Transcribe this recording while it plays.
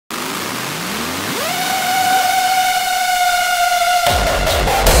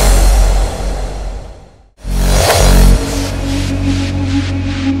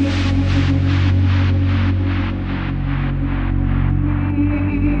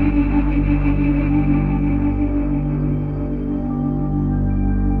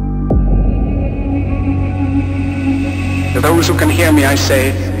To those who can hear me, I say,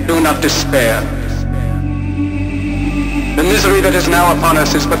 do not despair. The misery that is now upon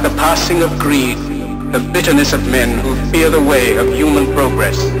us is but the passing of greed, the bitterness of men who fear the way of human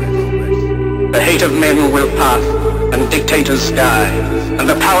progress. The hate of men will pass, and dictators die, and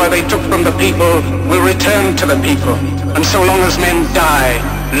the power they took from the people will return to the people. And so long as men die,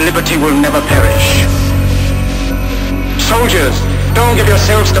 liberty will never perish. Soldiers, don't give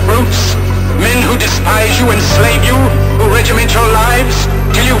yourselves to brutes. Men who despise you, enslave you, who regiment your lives,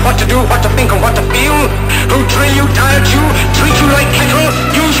 tell you what to do, what to think, and what to feel, who drill you, diet you, treat you like cattle,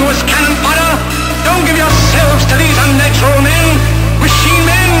 use you